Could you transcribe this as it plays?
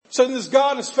So in this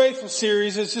God is Faithful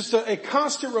series, it's just a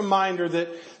constant reminder that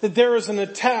there is an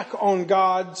attack on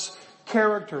God's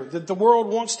character, that the world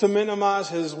wants to minimize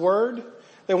His Word.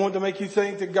 They want to make you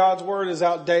think that God's Word is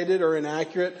outdated or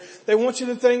inaccurate. They want you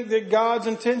to think that God's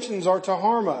intentions are to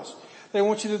harm us. They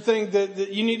want you to think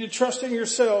that you need to trust in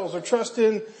yourselves or trust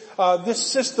in this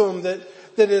system that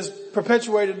is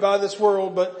perpetuated by this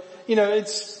world. But,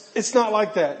 it's not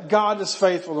like that. God is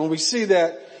faithful, and we see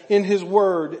that in His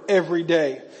Word every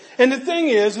day. And the thing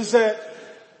is that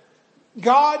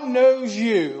God knows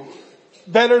you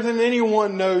better than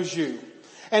anyone knows you.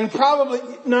 And definitely,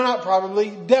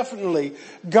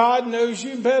 God knows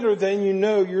you better than you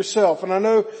know yourself. And I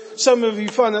know some of you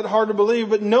find that hard to believe,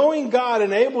 but knowing God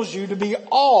enables you to be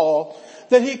all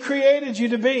that He created you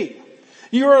to be.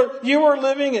 You are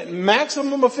living at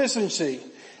maximum efficiency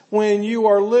when you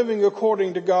are living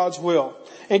according to God's will.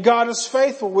 And God is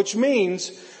faithful, which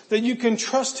means that you can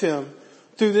trust Him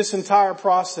through this entire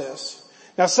process.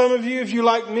 Now some of you, if you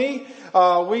like me,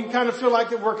 we kind of feel like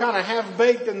that we're kind of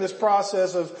half-baked in this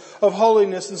process of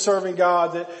holiness and serving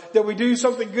God, that we do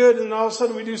something good and all of a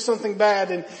sudden we do something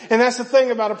bad. And that's the thing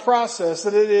about a process,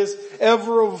 that it is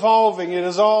ever evolving. It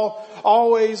is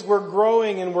always we're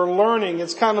growing and we're learning.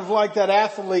 It's kind of like that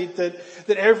athlete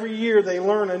that every year they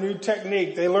learn a new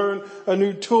technique. They learn a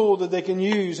new tool that they can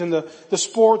use in the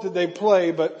sport that they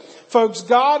play. But folks,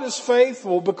 God is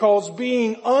faithful because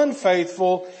being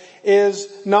unfaithful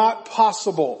is not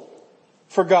possible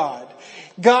for God.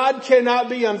 God cannot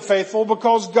be unfaithful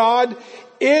because God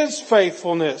is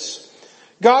faithfulness.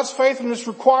 God's faithfulness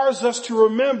requires us to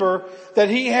remember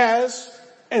that He has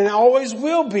and always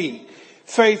will be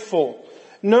faithful.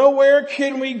 Nowhere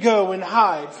can we go and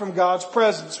hide from God's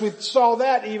presence. We saw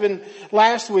that even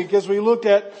last week as we looked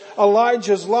at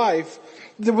Elijah's life,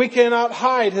 that we cannot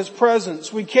hide His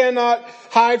presence. We cannot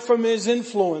hide from His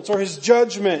influence or His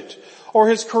judgment or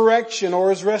His correction or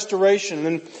His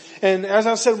restoration. And as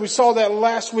I said, we saw that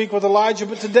last week with Elijah.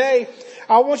 But today,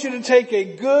 I want you to take a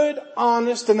good,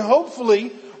 honest, and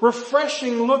hopefully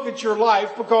refreshing look at your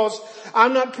life, because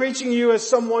I'm not preaching you as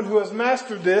someone who has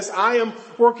mastered this. I am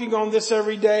working on this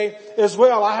every day as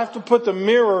well. I have to put the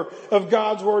mirror of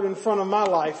God's Word in front of my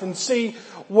life and see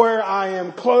where I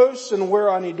am close and where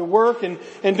I need to work. And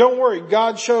don't worry,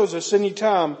 God shows us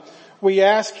anytime we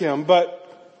ask Him. But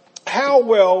how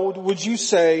well would you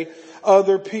say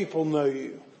other people know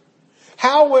you?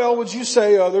 How well would you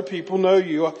say other people know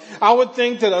you? I would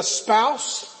think that a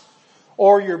spouse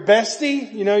or your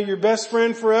bestie, your best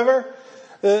friend forever,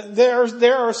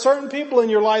 there are certain people in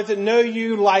your life that know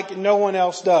you like no one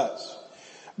else does.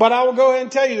 But I will go ahead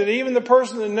and tell you that even the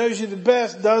person that knows you the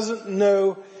best doesn't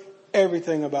know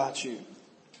everything about you,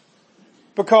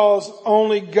 because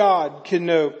only God can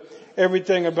know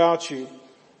everything about you.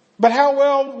 But how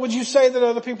well would you say that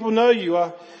other people know you?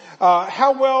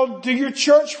 How well do your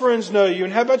church friends know you?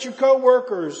 And how about your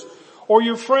coworkers or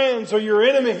your friends or your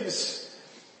enemies?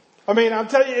 I mean, I'll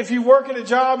tell you, if you work at a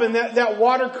job and that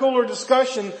water cooler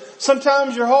discussion,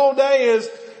 sometimes your whole day is,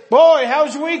 boy, how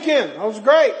was your weekend? It was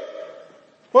great.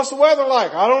 What's the weather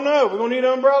like? I don't know. We're going to need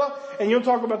an umbrella. And you'll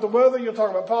talk about the weather, you'll talk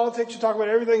about politics, you'll talk about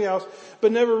everything else,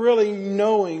 but never really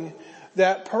knowing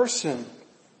that person.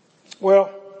 Well,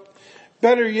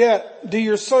 better yet, do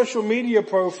your social media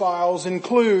profiles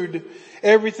include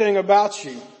everything about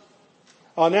you?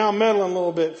 Now I'm meddling a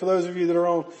little bit for those of you that are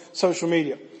on social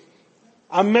media.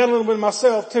 I'm meddling with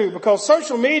myself too, because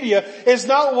social media is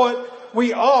not what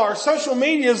we are. Social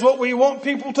media is what we want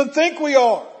people to think we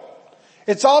are.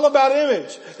 It's all about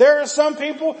image. There are some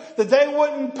people that they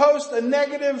wouldn't post a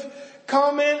negative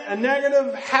comment, a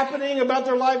negative happening about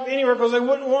their life anywhere, because they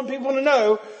wouldn't want people to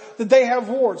know that they have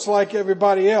warts like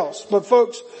everybody else. But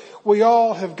folks, we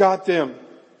all have got them.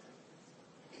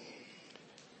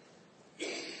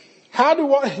 How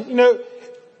do I,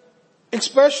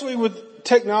 especially with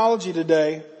technology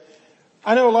today,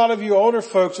 I know a lot of you older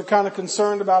folks are kind of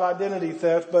concerned about identity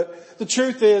theft, but the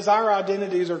truth is our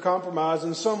identities are compromised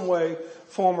in some way,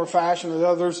 form, or fashion with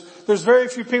others. There's very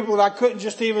few people that I couldn't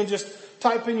just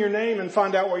type in your name and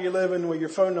find out where you live and where your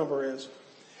phone number is.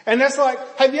 And that's like,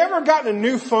 have you ever gotten a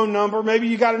new phone number? Maybe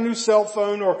you got a new cell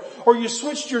phone, or you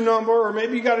switched your number, or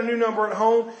maybe you got a new number at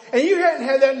home, and you hadn't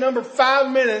had that number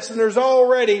 5 minutes and there's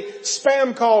already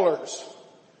spam callers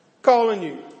calling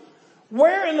you.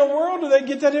 Where in the world do they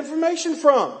get that information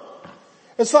from?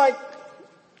 It's like,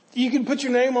 you can put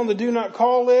your name on the do not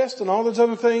call list and all those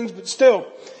other things, but still,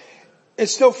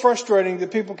 it's still frustrating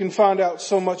that people can find out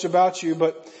so much about you.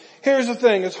 But here's the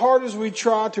thing, as hard as we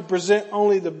try to present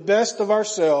only the best of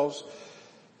ourselves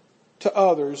to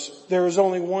others, there is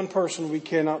only one person we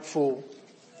cannot fool,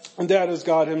 and that is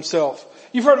God Himself.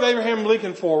 You've heard of Abraham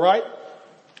Lincoln before, right?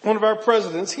 One of our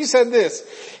presidents. He said this.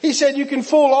 He said, you can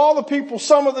fool all the people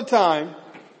some of the time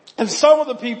and some of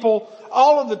the people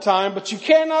all of the time, but you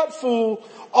cannot fool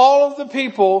all of the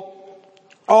people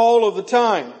all of the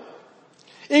time.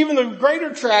 Even the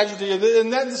greater tragedy,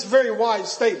 and that is a very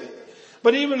wise statement,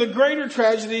 but even the greater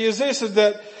tragedy is this, is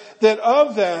that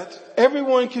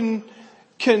everyone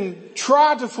can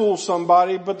try to fool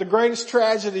somebody, but the greatest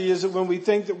tragedy is that when we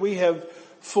think that we have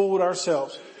fooled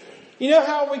ourselves. You know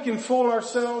how we can fool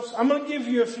ourselves? I'm going to give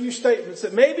you a few statements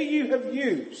that maybe you have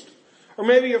used, or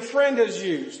maybe a friend has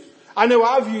used. I know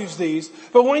I've used these,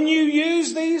 but when you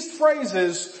use these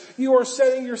phrases, you are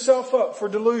setting yourself up for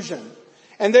delusion.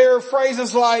 And there are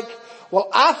phrases like, well,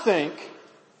 I think,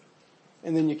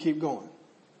 and then you keep going.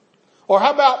 Or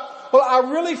how about, well,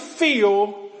 I really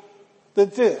feel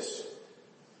that this.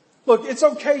 Look, it's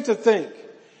okay to think,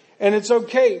 and it's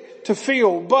okay to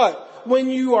feel, but when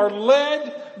you are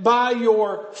led by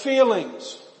your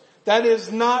feelings, that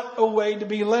is not a way to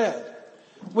be led.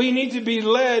 We need to be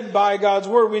led by God's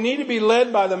Word. We need to be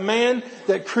led by the man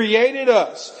that created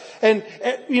us. And,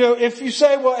 you know, if you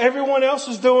say, well, everyone else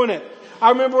is doing it. I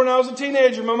remember when I was a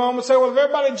teenager, my mom would say, well, if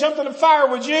everybody jumped in the fire,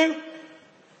 would you?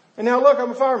 And now look,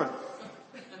 I'm a fireman.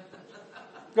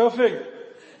 Go figure.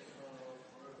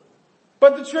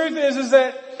 But the truth is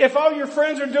that if all your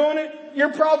friends are doing it,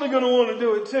 you're probably going to want to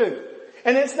do it too.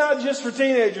 And it's not just for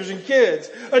teenagers and kids.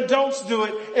 Adults do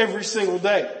it every single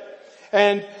day.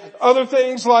 And other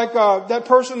things like that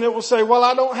person that will say, well,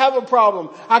 I don't have a problem.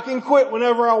 I can quit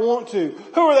whenever I want to.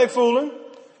 Who are they fooling?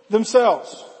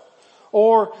 Themselves.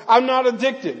 Or I'm not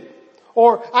addicted.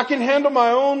 Or I can handle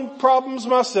my own problems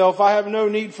myself. I have no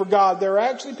need for God. There are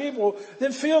actually people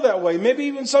that feel that way. Maybe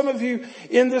even some of you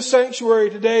in this sanctuary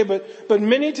today, but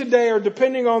many today are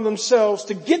depending on themselves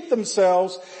to get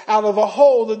themselves out of a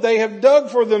hole that they have dug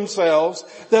for themselves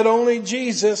that only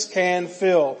Jesus can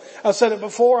fill. I've said it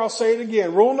before, I'll say it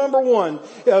again. Rule number 1,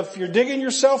 if you're digging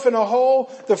yourself in a hole,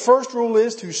 the first rule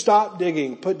is to stop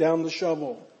digging. Put down the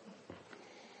shovel.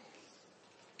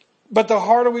 But the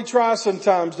harder we try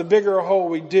sometimes, the bigger a hole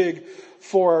we dig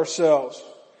for ourselves.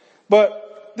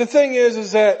 But the thing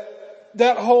is that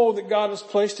hole that God has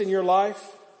placed in your life,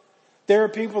 there are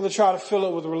people that try to fill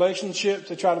it with relationships.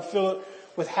 They try to fill it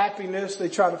with happiness. They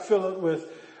try to fill it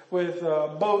with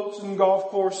boats and golf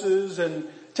courses and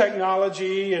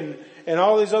technology and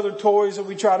all these other toys that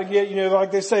we try to get. You know,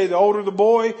 like they say, the older the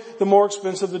boy, the more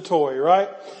expensive the toy, right?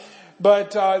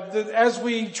 But as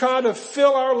we try to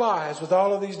fill our lives with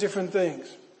all of these different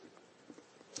things,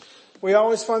 we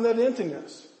always find that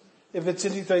emptiness if it's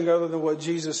anything other than what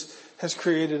Jesus has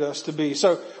created us to be.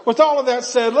 So with all of that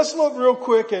said, let's look real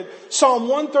quick at Psalm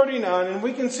 139 and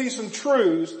we can see some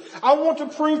truths. I want to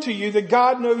prove to you that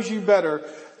God knows you better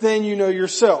than you know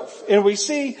yourself. And we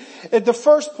see at the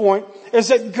first point is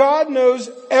that God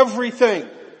knows everything.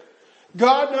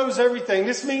 God knows everything.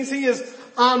 This means He is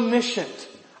omniscient.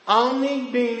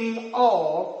 Omni meaning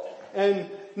all, and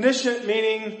niscient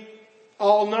meaning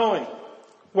all-knowing.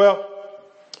 Well,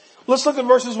 let's look at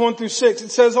verses 1 through 6.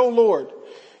 It says, O Lord,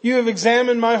 you have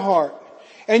examined my heart,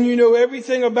 and you know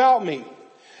everything about me.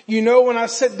 You know when I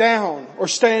sit down or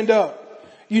stand up.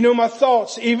 You know my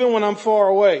thoughts even when I'm far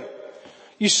away.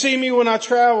 You see me when I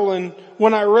travel and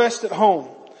when I rest at home.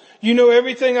 You know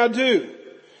everything I do.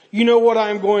 You know what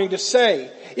I am going to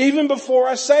say. Even before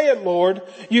I say it, Lord,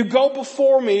 you go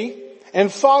before me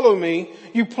and follow me.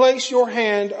 You place your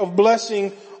hand of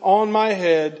blessing on my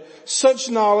head. Such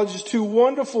knowledge is too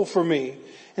wonderful for me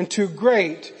and too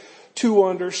great to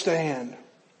understand.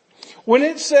 When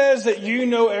it says that you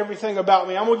know everything about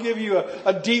me, I'm going to give you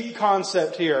a deep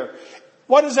concept here.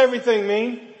 What does everything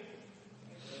mean?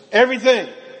 Everything.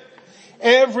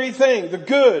 Everything. The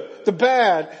good, the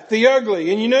bad, the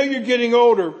ugly. And you know you're getting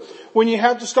older when you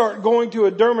have to start going to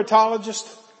a dermatologist.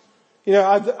 You know,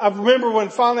 I remember when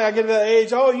finally I get to that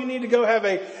age, oh, you need to go have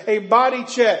a body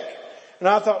check. And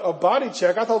I thought, a body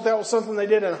check? I thought that was something they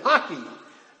did in hockey.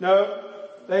 No,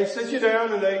 they sit you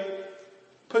down and they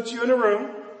put you in a room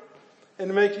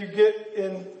and make you get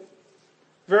in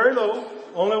very little,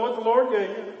 only what the Lord gave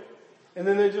you. And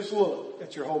then they just look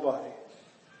at your whole body.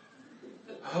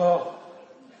 Oh,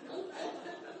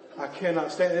 I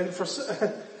cannot stand it. And for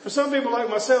some people like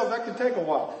myself, that can take a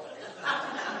while.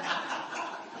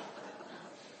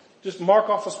 Just mark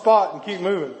off a spot and keep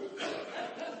moving.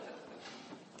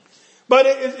 But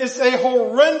it's a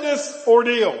horrendous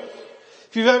ordeal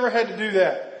if you've ever had to do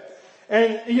that.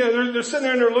 And, you know, they're sitting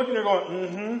there and they're looking, they're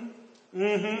going,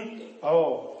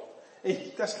 oh.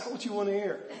 That's not what you want to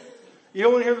hear. You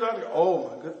don't want to hear the doctor go, oh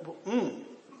my goodness.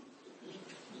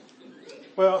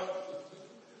 Well,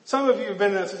 Some of you have been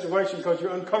in that situation because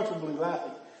you're uncomfortably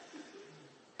laughing.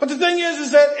 But the thing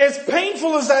is that as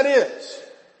painful as that is,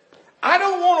 I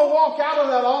don't want to walk out of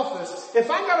that office. If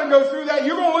I got to go through that,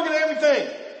 you're going to look at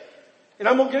everything. And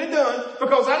I'm going to get it done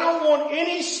because I don't want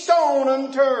any stone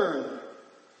unturned.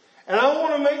 And I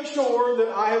want to make sure that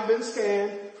I have been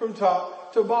scanned from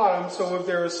top to bottom. So if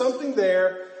there is something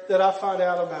there, that I find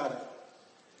out about it.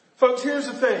 Folks, here's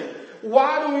the thing.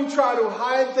 Why do we try to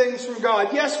hide things from God?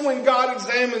 Yes, when God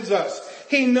examines us,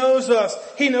 He knows us.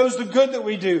 He knows the good that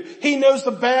we do. He knows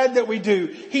the bad that we do.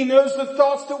 He knows the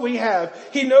thoughts that we have.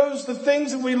 He knows the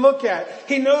things that we look at.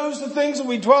 He knows the things that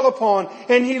we dwell upon.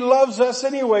 And He loves us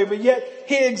anyway. But yet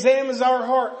He examines our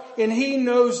heart and He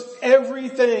knows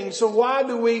everything. So why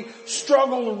do we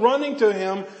struggle running to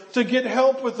Him to get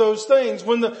help with those things?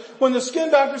 When the skin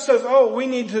doctor says, oh, we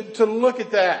need to look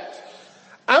at that,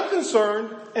 I'm concerned,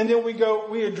 and then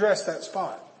we address that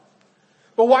spot.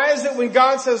 But why is it when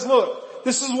God says, look,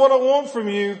 this is what I want from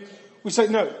you, we say,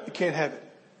 no, you can't have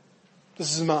it.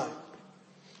 This is mine.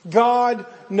 God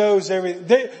knows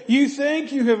everything. You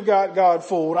think you have got God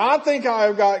fooled. I think I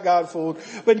have got God fooled,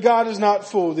 but God is not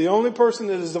fooled. The only person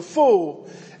that is the fool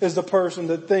is the person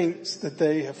that thinks that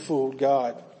they have fooled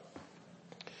God.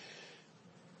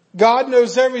 God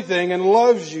knows everything and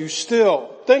loves you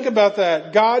still. Think about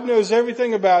that. God knows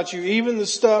everything about you, even the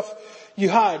stuff you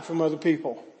hide from other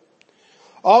people.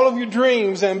 All of your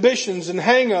dreams, ambitions, and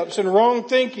hang-ups, and wrong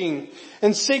thinking,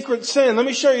 and secret sin. Let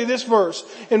me show you this verse.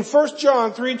 In 1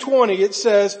 John 3:20 it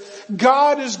says,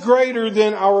 God is greater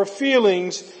than our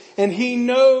feelings, and He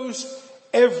knows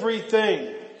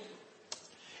everything.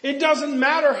 It doesn't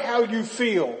matter how you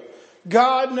feel.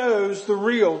 God knows the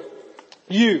real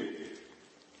you.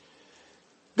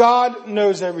 God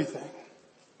knows everything.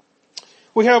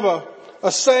 We have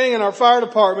a saying in our fire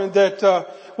department that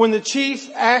when the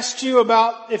chief asks you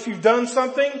about if you've done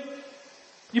something,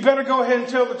 you better go ahead and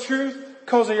tell the truth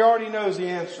because he already knows the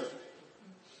answer.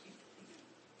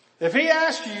 If he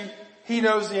asks you, he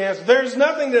knows the answer. There's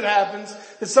nothing that happens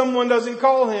that someone doesn't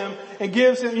call him and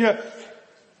gives him,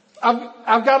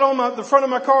 I've got on the front of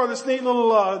my car this neat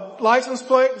little license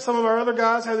plate. Some of our other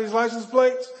guys have these license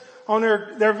plates on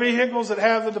their vehicles that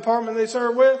have the department they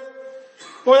serve with.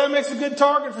 Boy, that makes a good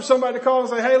target for somebody to call and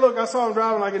say, hey, look, I saw him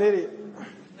driving like an idiot.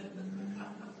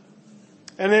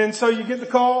 And then so you get the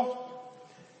call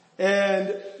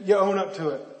and you own up to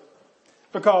it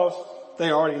because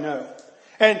they already know.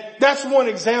 And that's one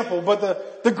example,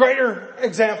 but the greater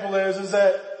example is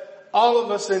that all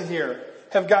of us in here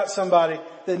have got somebody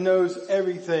that knows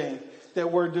everything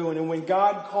that we're doing. And when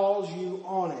God calls you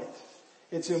on it,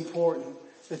 it's important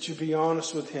that you be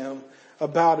honest with Him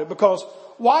about it. Because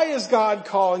why is God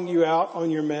calling you out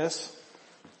on your mess?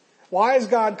 Why is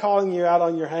God calling you out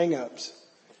on your hang-ups?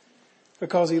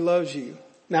 Because He loves you.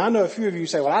 Now I know a few of you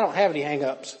say, well, I don't have any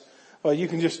hang-ups. Well, you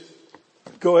can just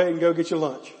go ahead and go get your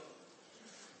lunch.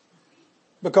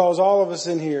 Because all of us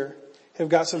in here have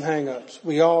got some hang-ups.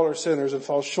 We all are sinners and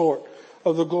fall short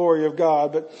of the glory of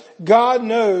God. But God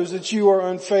knows that you are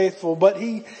unfaithful, but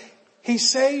He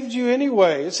saved you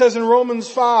anyway. It says in Romans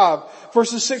 5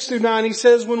 verses 6 through 9, He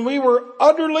says, when we were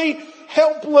utterly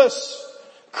helpless,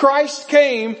 Christ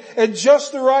came at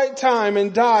just the right time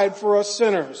and died for us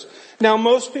sinners. Now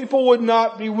most people would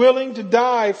not be willing to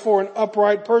die for an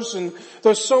upright person,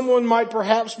 though someone might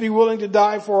perhaps be willing to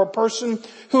die for a person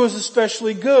who is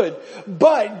especially good.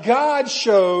 But God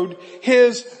showed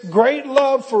His great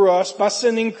love for us by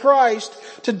sending Christ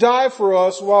to die for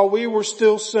us while we were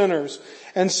still sinners.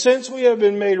 And since we have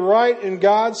been made right in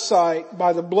God's sight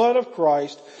by the blood of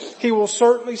Christ, He will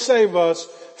certainly save us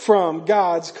from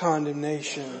God's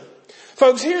condemnation.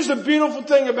 Folks, here's the beautiful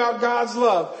thing about God's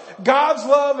love. God's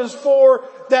love is for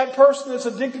that person that's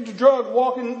addicted to drugs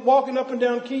walking up and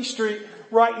down Key Street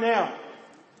right now.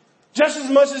 Just as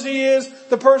much as He is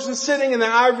the person sitting in the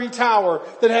ivory tower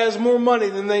that has more money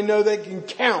than they know they can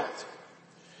count.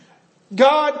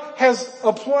 God has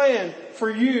a plan for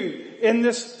you in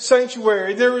this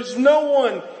sanctuary. There is no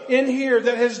one in here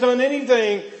that has done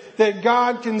anything that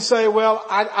God can say, well,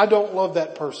 I don't love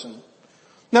that person.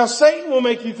 Now Satan will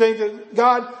make you think that,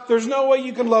 God, there's no way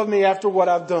you can love me after what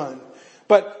I've done.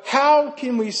 But how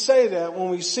can we say that when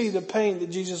we see the pain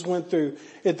that Jesus went through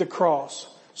at the cross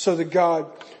so that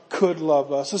God could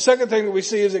love us? The second thing that we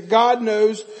see is that God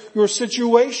knows your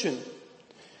situation.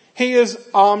 He is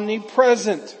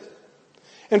omnipresent.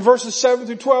 In verses 7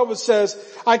 through 12 it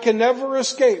says, I can never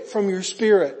escape from your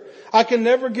spirit. I can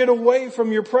never get away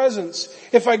from your presence.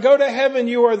 If I go to heaven,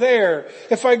 you are there.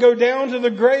 If I go down to the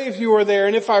grave, you are there.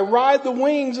 And if I ride the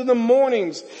wings of the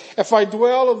mornings, if I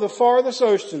dwell of the farthest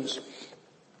oceans,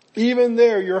 Even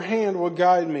there your hand will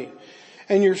guide me,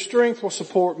 and your strength will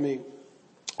support me.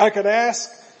 I could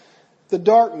ask the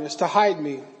darkness to hide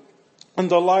me, and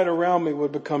the light around me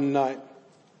would become night.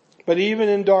 But even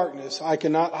in darkness I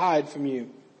cannot hide from you.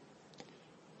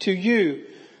 To you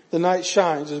the night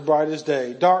shines as bright as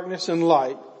day. Darkness and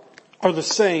light are the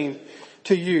same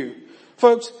to you.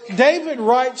 Folks, David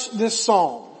writes this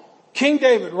psalm. King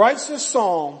David writes this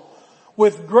psalm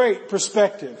with great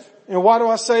perspective. And why do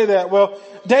I say that? Well,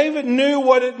 David knew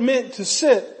what it meant to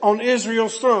sit on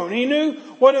Israel's throne. He knew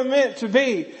what it meant to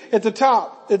be at the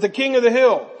top, at the king of the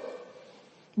hill.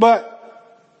 But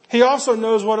he also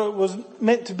knows what it was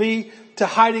meant to be to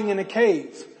hiding in a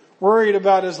cave, worried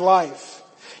about his life.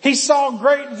 He saw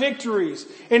great victories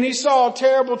and he saw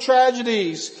terrible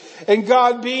tragedies and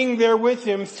God being there with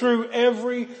him through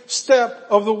every step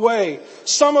of the way.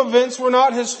 Some events were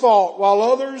not his fault, while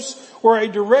others were a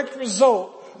direct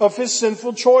result of his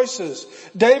sinful choices.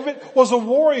 David was a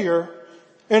warrior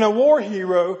and a war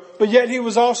hero, but yet he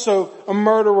was also a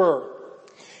murderer.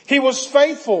 He was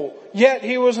faithful, yet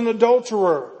he was an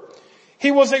adulterer.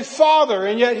 He was a father,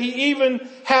 and yet he even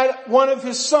had one of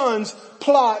his sons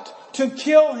plot to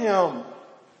kill him.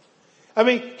 I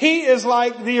mean, he is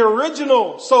like the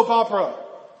original soap opera.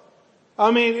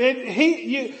 I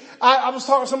mean, I was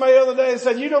talking to somebody the other day and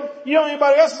said, you don't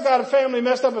anybody else has got a family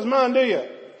messed up as mine, do you?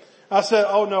 I said,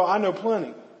 oh no, I know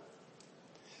plenty.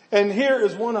 And here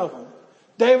is one of them.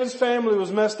 David's family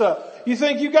was messed up. You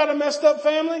think you got a messed up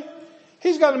family?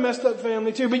 He's got a messed up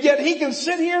family too. But yet he can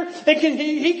sit here and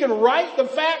he can write the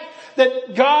fact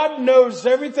that God knows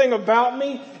everything about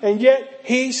me and yet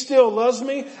he still loves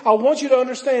me. I want you to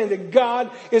understand that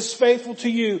God is faithful to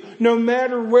you no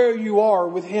matter where you are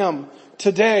with him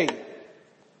today.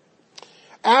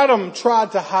 Adam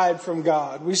tried to hide from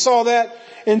God. We saw that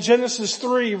in Genesis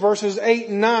 3 verses 8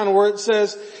 and 9 where it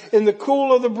says, in the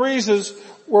cool of the breezes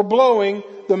were blowing,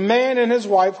 the man and his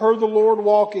wife heard the Lord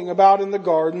walking about in the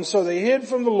garden. So they hid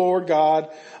from the Lord God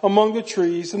among the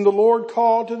trees. And the Lord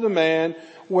called to the man,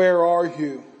 where are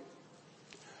you?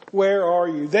 Where are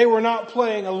you? They were not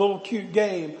playing a little cute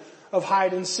game of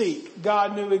hide and seek.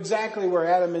 God knew exactly where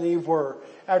Adam and Eve were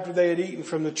after they had eaten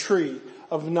from the tree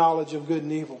of knowledge of good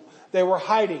and evil. They were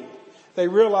hiding. They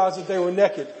realized that they were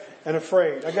naked and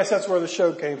afraid. I guess that's where the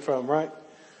show came from, right?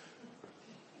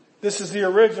 This is the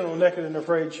original Naked and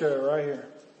Afraid show right here.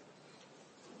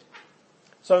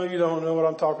 Some of you don't know what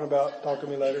I'm talking about. Talk to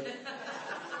me later.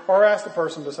 Or ask the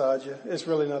person beside you. It's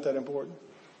really not that important.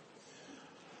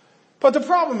 But the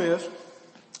problem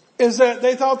is that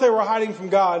they thought they were hiding from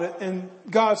God and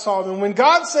God saw them. When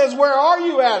God says, where are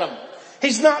you, Adam?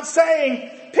 He's not saying,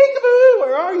 peekaboo,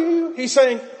 where are you? He's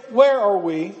saying, where are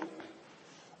we?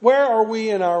 Where are we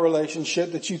in our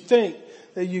relationship that you think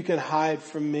that you can hide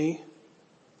from me?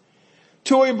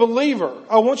 To a believer,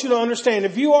 I want you to understand,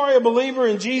 if you are a believer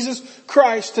in Jesus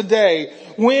Christ today,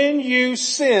 when you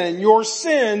sin, your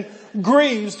sin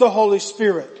grieves the Holy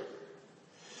Spirit.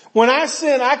 When I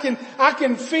sin, I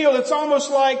can feel it's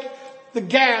almost like the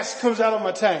gas comes out of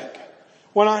my tank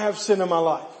when I have sin in my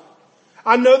life.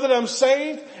 I know that I'm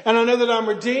saved and I know that I'm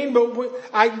redeemed,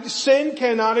 but sin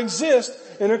cannot exist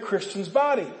in a Christian's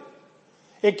body.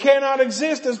 It cannot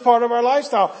exist as part of our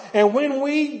lifestyle. And when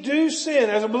we do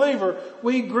sin as a believer,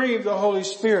 we grieve the Holy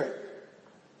Spirit.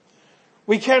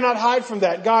 We cannot hide from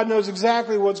that. God knows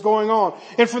exactly what's going on.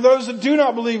 And for those that do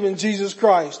not believe in Jesus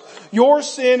Christ, your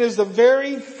sin is the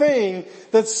very thing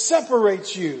that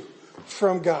separates you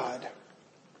from God.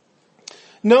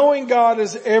 Knowing God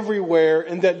is everywhere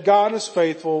and that God is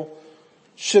faithful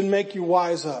should make you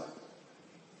wise up.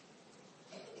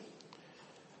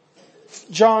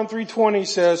 John 3:20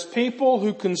 says, people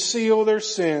who conceal their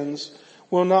sins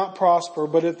will not prosper,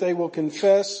 but if they will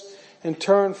confess and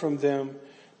turn from them,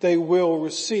 they will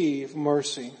receive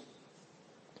mercy.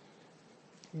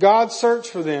 God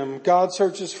searched for them. God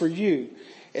searches for you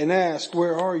and asks,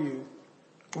 where are you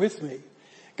with me?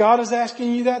 God is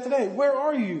asking you that today. Where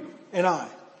are you and I?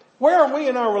 Where are we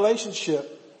in our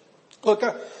relationship? Look,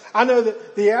 I know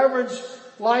that the average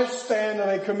lifespan of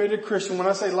a committed Christian, when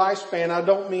I say lifespan, I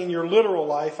don't mean your literal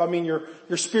life. I mean your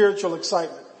spiritual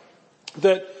excitement.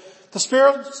 That the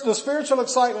spiritual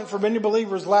excitement for many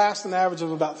believers lasts an average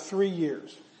of about 3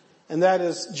 years. And that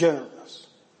is generous.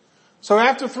 So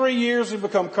after 3 years, we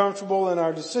become comfortable in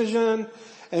our decision.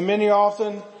 And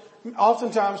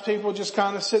oftentimes people just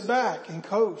kind of sit back and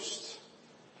coast.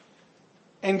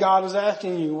 And God is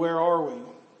asking you, where are we?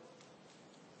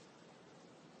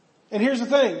 And here's the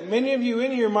thing. Many of you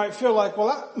in here might feel like,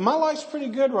 well, my life's pretty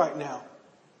good right now.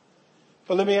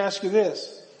 But let me ask you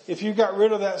this. If you got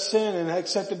rid of that sin and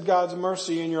accepted God's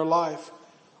mercy in your life,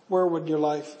 where would your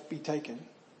life be taken?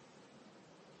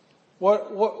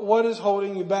 What is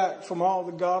holding you back from all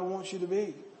that God wants you to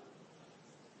be?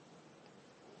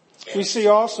 We see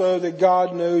also that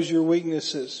God knows your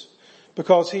weaknesses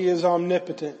because He is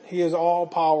omnipotent. He is all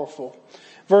powerful.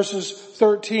 Verses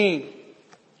 13,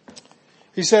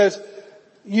 He says,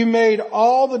 you made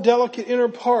all the delicate inner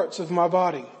parts of my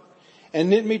body and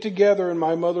knit me together in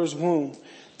my mother's womb.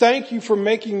 Thank you for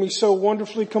making me so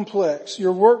wonderfully complex.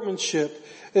 Your workmanship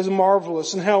is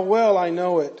marvelous, and how well I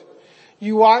know it.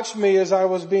 You watched me as I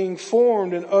was being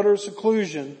formed in utter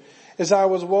seclusion, as I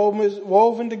was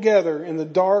woven together in the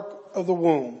dark of the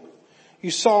womb.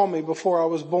 You saw me before I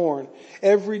was born.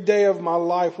 Every day of my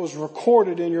life was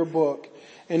recorded in your book,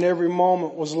 and every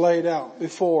moment was laid out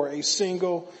before a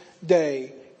single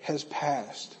day has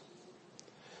passed.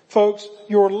 Folks,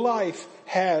 your life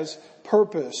has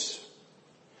purpose,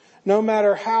 no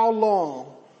matter how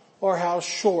long or how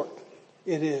short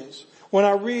it is. When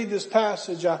I read this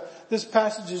passage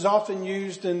is often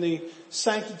used in the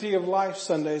Sanctity of Life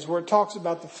Sundays, where it talks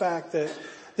about the fact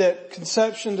that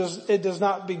conception does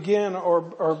not begin,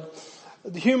 or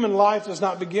the human life does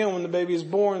not begin when the baby is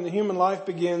born. The human life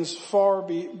begins far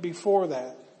before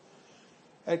that,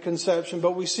 at conception.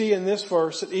 But we see in this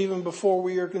verse that even before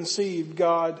we are conceived,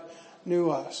 God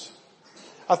knew us.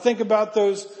 I think about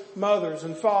those mothers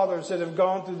and fathers that have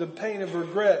gone through the pain of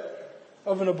regret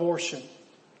of an abortion.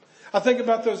 I think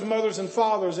about those mothers and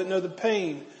fathers that know the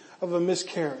pain of a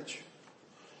miscarriage.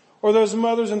 Or those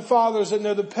mothers and fathers that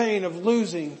know the pain of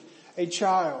losing a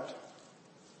child.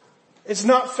 It's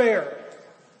not fair.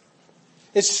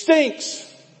 It stinks.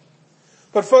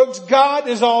 But folks, God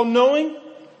is all knowing.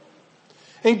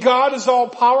 And God is all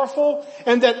powerful.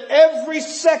 And that every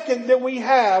second that we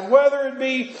have, whether it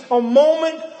be a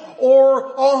moment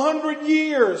or 100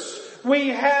 years, we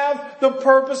have the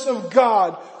purpose of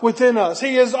God within us.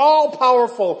 He is all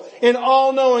powerful and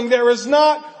all knowing. There is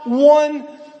not one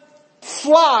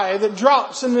fly that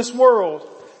drops in this world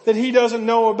that He doesn't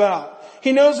know about.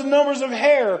 He knows the numbers of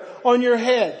hair on your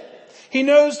head. He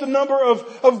knows the number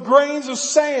of grains of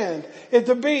sand at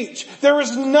the beach. There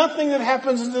is nothing that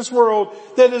happens in this world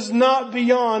that is not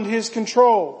beyond His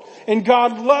control. And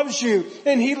God loves you,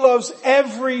 and He loves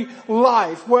every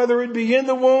life, whether it be in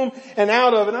the womb and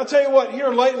out of it. And I'll tell you what, here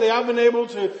lately I've been able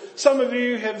to, some of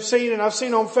you have seen, and I've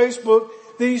seen on Facebook,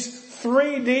 these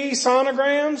 3D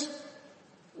sonograms.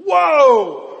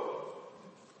 Whoa!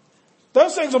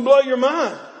 Those things will blow your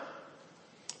mind.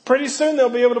 Pretty soon they'll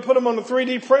be able to put them on a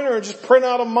 3D printer and just print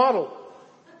out a model.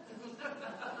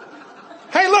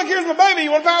 Hey, look, here's my baby.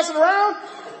 You want to pass it around?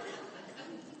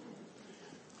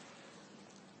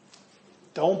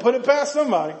 Don't put it past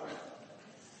somebody.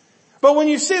 But when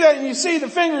you see that and you see the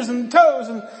fingers and the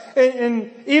toes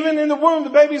and even in the womb,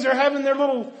 the babies are having their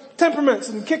little temperaments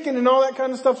and kicking and all that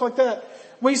kind of stuff like that.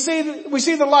 We see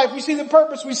the life. We see the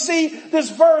purpose. We see this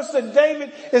verse that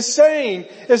David is saying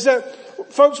is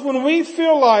that, folks, when we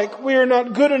feel like we are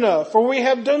not good enough or we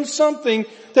have done something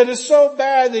that is so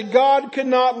bad that God could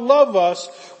not love us,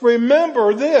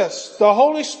 remember this: the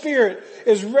Holy Spirit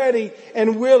is ready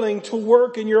and willing to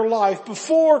work in your life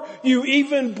before you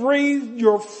even breathe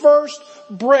your first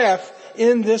breath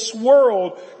in this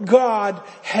world. God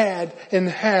had and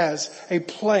has a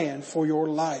plan for your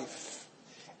life.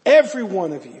 Every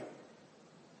one of you.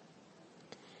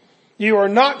 You are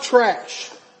not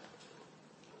trash.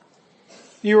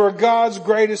 You are God's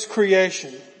greatest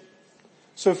creation.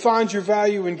 So find your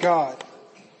value in God,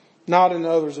 not in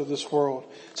others of this world.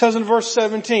 It says in verse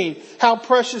 17, how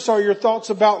precious are your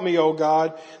thoughts about me, O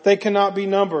God. They cannot be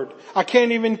numbered. I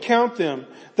can't even count them.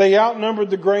 They outnumbered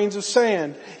the grains of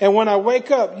sand. And when I wake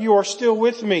up, you are still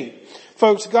with me.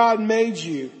 Folks, God made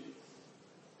you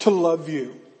to love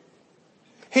you.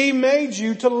 He made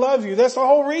you to love you. That's the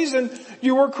whole reason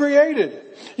you were created.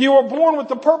 You were born with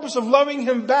the purpose of loving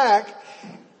Him back.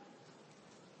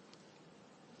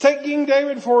 Take King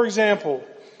David, for example.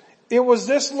 It was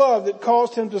this love that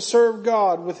caused him to serve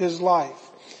God with his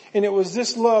life. And it was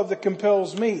this love that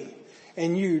compels me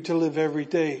and you to live every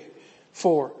day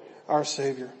for our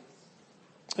Savior.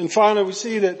 And finally, we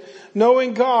see that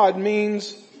knowing God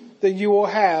means that you will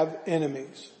have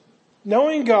enemies.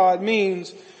 Knowing God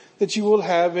means that you will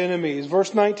have enemies.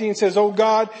 Verse 19 says, "Oh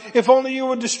God, if only you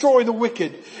would destroy the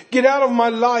wicked. Get out of my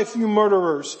life, you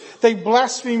murderers. They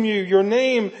blaspheme you. Your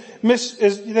name,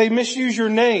 they misuse your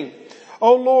name.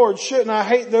 Oh Lord, shouldn't I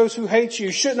hate those who hate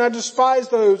you? Shouldn't I despise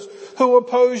those who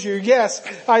oppose you? Yes,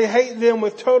 I hate them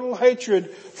with total hatred,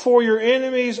 for your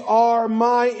enemies are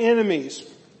my enemies."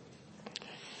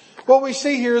 What we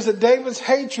see here is that David's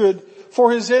hatred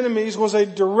for his enemies was a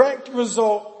direct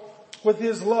result with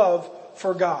his love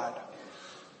for God.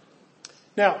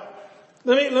 Now,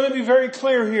 let me be very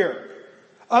clear here.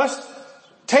 Us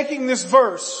taking this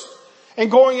verse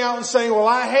and going out and saying, well,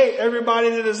 I hate everybody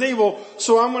that is evil,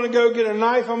 so I'm going to go get a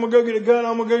knife, I'm going to go get a gun,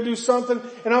 I'm going to go do something,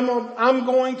 and I'm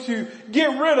going to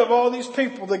get rid of all these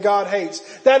people that God hates.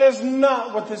 That is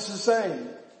not what this is saying.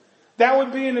 That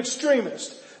would be an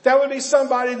extremist. That would be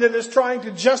somebody that is trying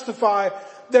to justify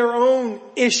their own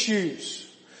issues.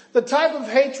 The type of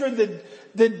hatred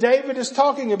that David is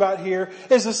talking about here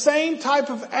is the same type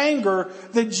of anger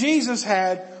that Jesus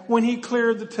had when he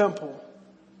cleared the temple.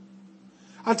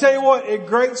 I tell you what, it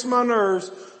grates my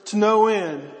nerves to no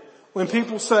end when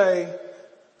people say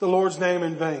the Lord's name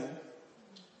in vain.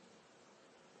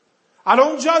 I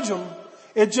don't judge them.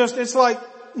 It's like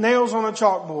nails on a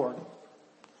chalkboard.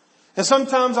 And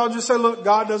sometimes I'll just say, look,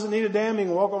 God doesn't need a dam, he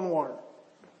can walk on water.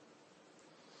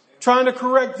 Trying to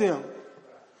correct them.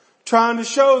 Trying to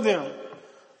show them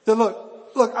that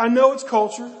look, I know it's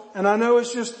culture, and I know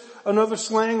it's just another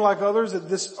slang like others that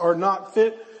this are not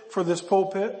fit for this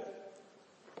pulpit.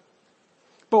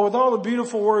 But with all the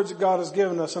beautiful words that God has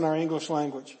given us in our English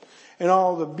language, and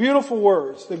all the beautiful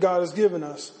words that God has given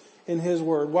us in His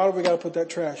Word, why do we got to put that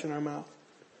trash in our mouth?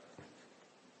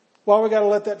 Why do we got to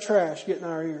let that trash get in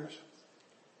our ears?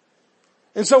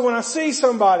 And so when I see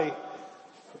somebody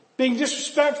being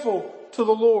disrespectful to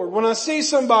the Lord, when I see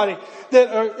somebody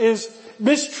that is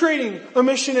mistreating a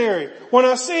missionary, when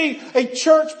I see a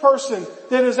church person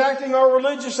that is acting all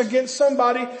religious against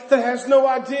somebody that has no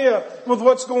idea with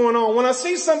what's going on, when I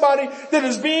see somebody that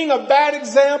is being a bad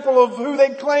example of who they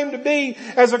claim to be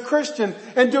as a Christian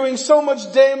and doing so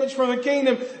much damage for the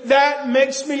kingdom, that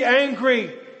makes me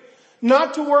angry.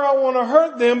 Not to where I want to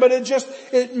hurt them, but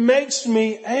it makes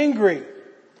me angry.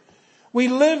 We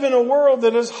live in a world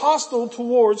that is hostile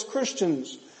towards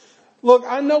Christians. Look,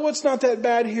 I know it's not that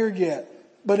bad here yet,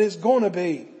 but it's going to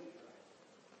be.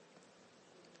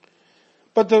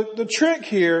 But the trick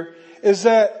here is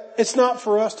that it's not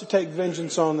for us to take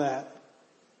vengeance on that.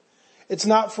 It's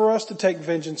not for us to take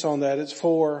vengeance on that. It's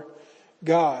for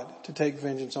God to take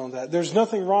vengeance on that. There's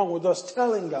nothing wrong with us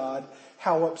telling God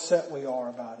how upset we are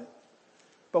about it.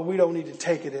 But we don't need to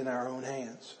take it in our own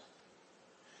hands.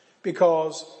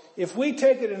 Because if we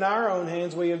take it in our own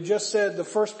hands, we have just said the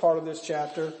first part of this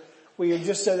chapter, we have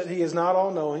just said that He is not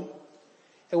all-knowing,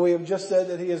 and we have just said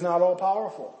that He is not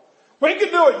all-powerful. We can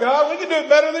do it, God. We can do it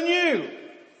better than you.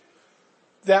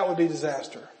 That would be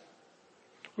disaster.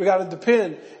 We got to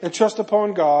depend and trust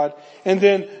upon God. And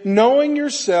then knowing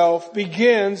yourself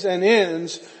begins and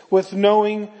ends with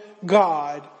knowing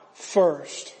God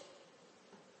first.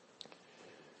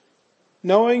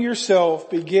 Knowing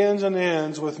yourself begins and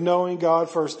ends with knowing God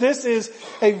first. This is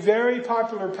a very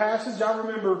popular passage. I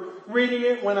remember reading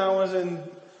it when I was in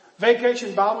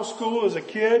vacation Bible school as a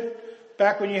kid.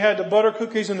 Back when you had the butter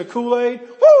cookies and the Kool-Aid.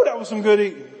 Woo, that was some good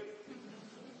eating.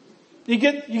 You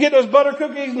get those butter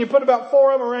cookies and you put about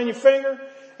 4 of them around your finger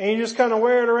and you just kind of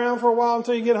wear it around for a while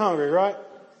until you get hungry, right?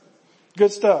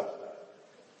 Good stuff.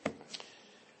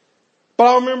 But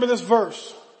I remember this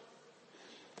verse.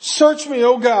 Search me,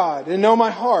 O God, and know my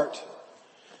heart.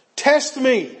 Test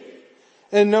me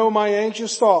and know my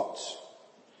anxious thoughts.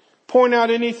 Point out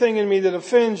anything in me that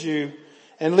offends you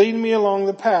and lead me along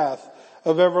the path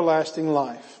of everlasting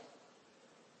life.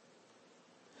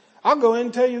 I'll go ahead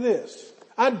and tell you this.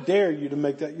 I dare you to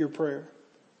make that your prayer.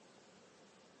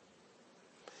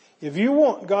 If you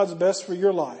want God's best for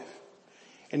your life,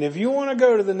 and if you want to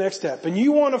go to the next step, and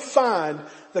you want to find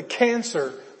the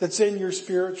cancer that's in your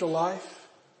spiritual life,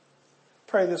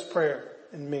 pray this prayer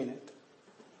and mean it.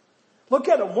 Look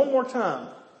at it one more time.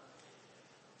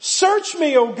 Search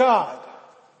me, O God.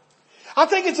 I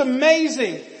think it's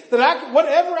amazing that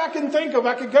whatever I can think of,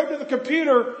 I could go to the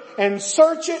computer and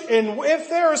search it, and if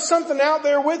there is something out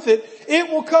there with it, it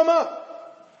will come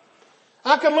up.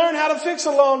 I can learn how to fix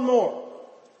a lawnmower.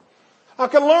 I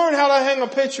can learn how to hang a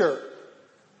picture.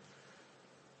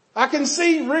 I can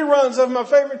see reruns of my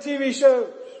favorite TV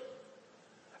shows.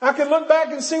 I can look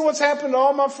back and see what's happened to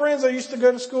all my friends I used to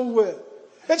go to school with.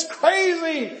 It's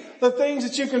crazy the things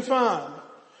that you can find.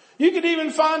 You can even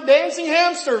find dancing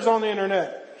hamsters on the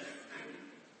internet.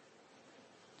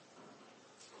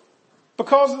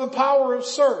 Because of the power of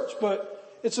search.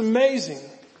 But it's amazing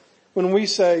when we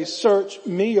say, search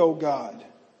me, O God,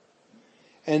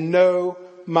 and know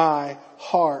my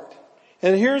heart.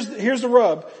 And here's the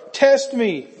rub. Test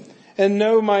me and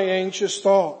know my anxious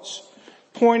thoughts.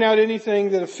 Point out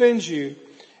anything that offends you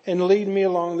and lead me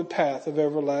along the path of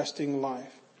everlasting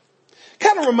life.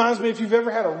 Kind of reminds me if you've ever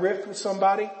had a rift with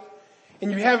somebody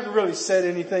and you haven't really said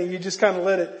anything, you just kind of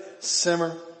let it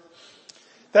simmer.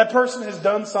 That person has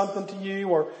done something to you,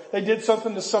 or they did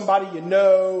something to somebody you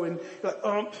know, and you're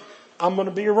like, I'm going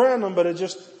to be around them, but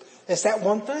it's that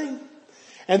one thing.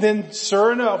 And then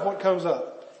sure enough, what comes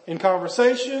up? In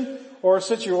conversation or a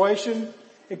situation,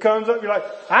 it comes up, you're like,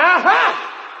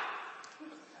 aha!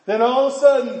 Then all of a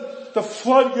sudden, the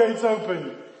floodgates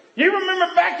open. You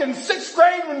remember back in 6th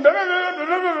grade when blah, blah, blah,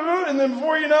 blah, blah, blah, and then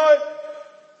before you know it,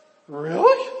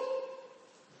 really?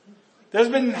 There's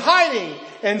been hiding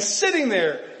and sitting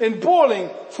there and boiling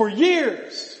for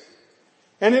years.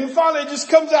 And then finally it just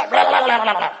comes out. Blah, blah, blah,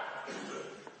 blah, blah.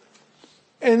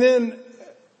 And then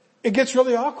it gets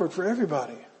really awkward for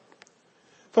everybody.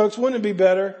 Folks, wouldn't it be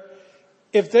better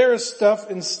if there is stuff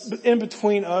in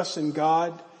between us and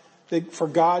God, for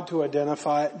God to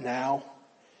identify it now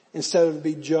instead of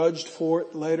be judged for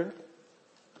it later?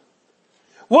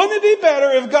 Wouldn't it be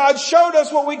better if God showed us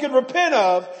what we could repent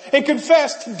of and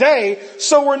confess today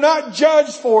so we're not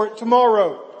judged for it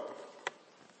tomorrow?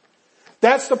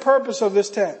 That's the purpose of this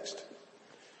text.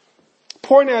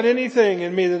 Point out anything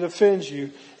in me that offends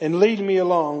you and lead me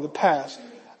along the path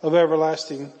of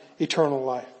everlasting eternal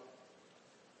life.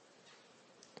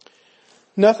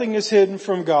 Nothing is hidden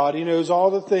from God. He knows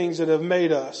all the things that have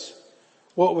made us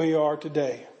what we are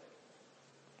today.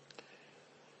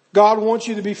 God wants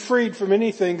you to be freed from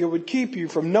anything that would keep you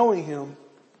from knowing Him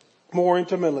more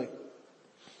intimately.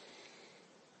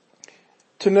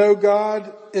 To know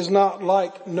God is not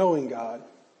like knowing God.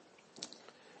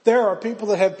 There are people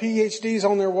that have PhDs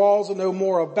on their walls that know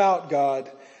more about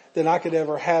God than I could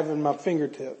ever have in my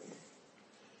fingertip.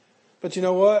 But you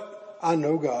know what? I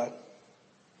know God.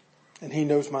 And He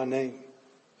knows my name.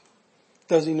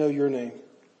 Does He know your name?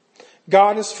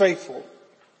 God is faithful.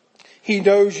 He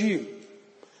knows you.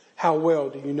 How well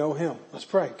do you know Him? Let's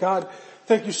pray. God,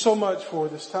 thank you so much for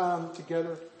this time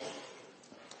together.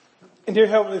 And dear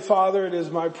Heavenly Father, it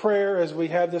is my prayer as we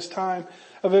have this time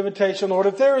of invitation, Lord,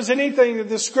 if there is anything that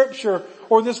this scripture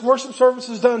or this worship service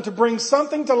has done to bring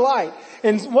something to light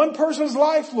in one person's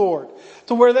life, Lord,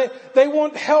 to where they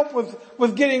want help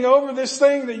with getting over this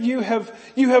thing that you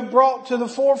have brought to the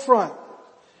forefront.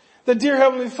 That dear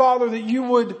Heavenly Father, that you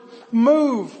would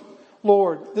move,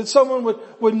 Lord, that someone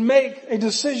would make a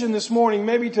decision this morning,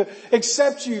 maybe to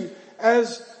accept you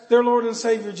as their Lord and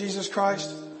Savior, Jesus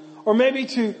Christ, or maybe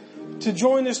to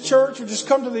join this church or just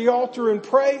come to the altar and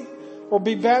pray or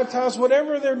be baptized,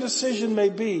 whatever their decision may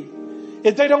be.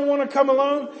 If they don't want to come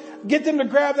alone, get them to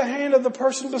grab the hand of the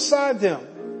person beside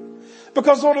them.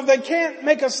 Because Lord, if they can't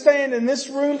make a stand in this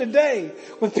room today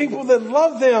with people that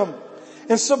love them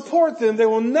and support them, they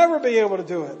will never be able to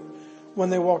do it when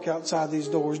they walk outside these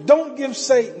doors. Don't give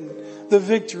Satan the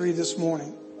victory this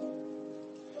morning.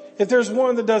 If there's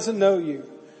one that doesn't know you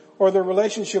or their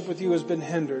relationship with you has been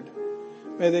hindered,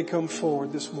 may they come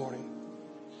forward this morning.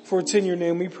 For it's in your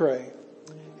name we pray.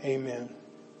 Amen.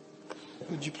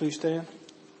 Would you please stand?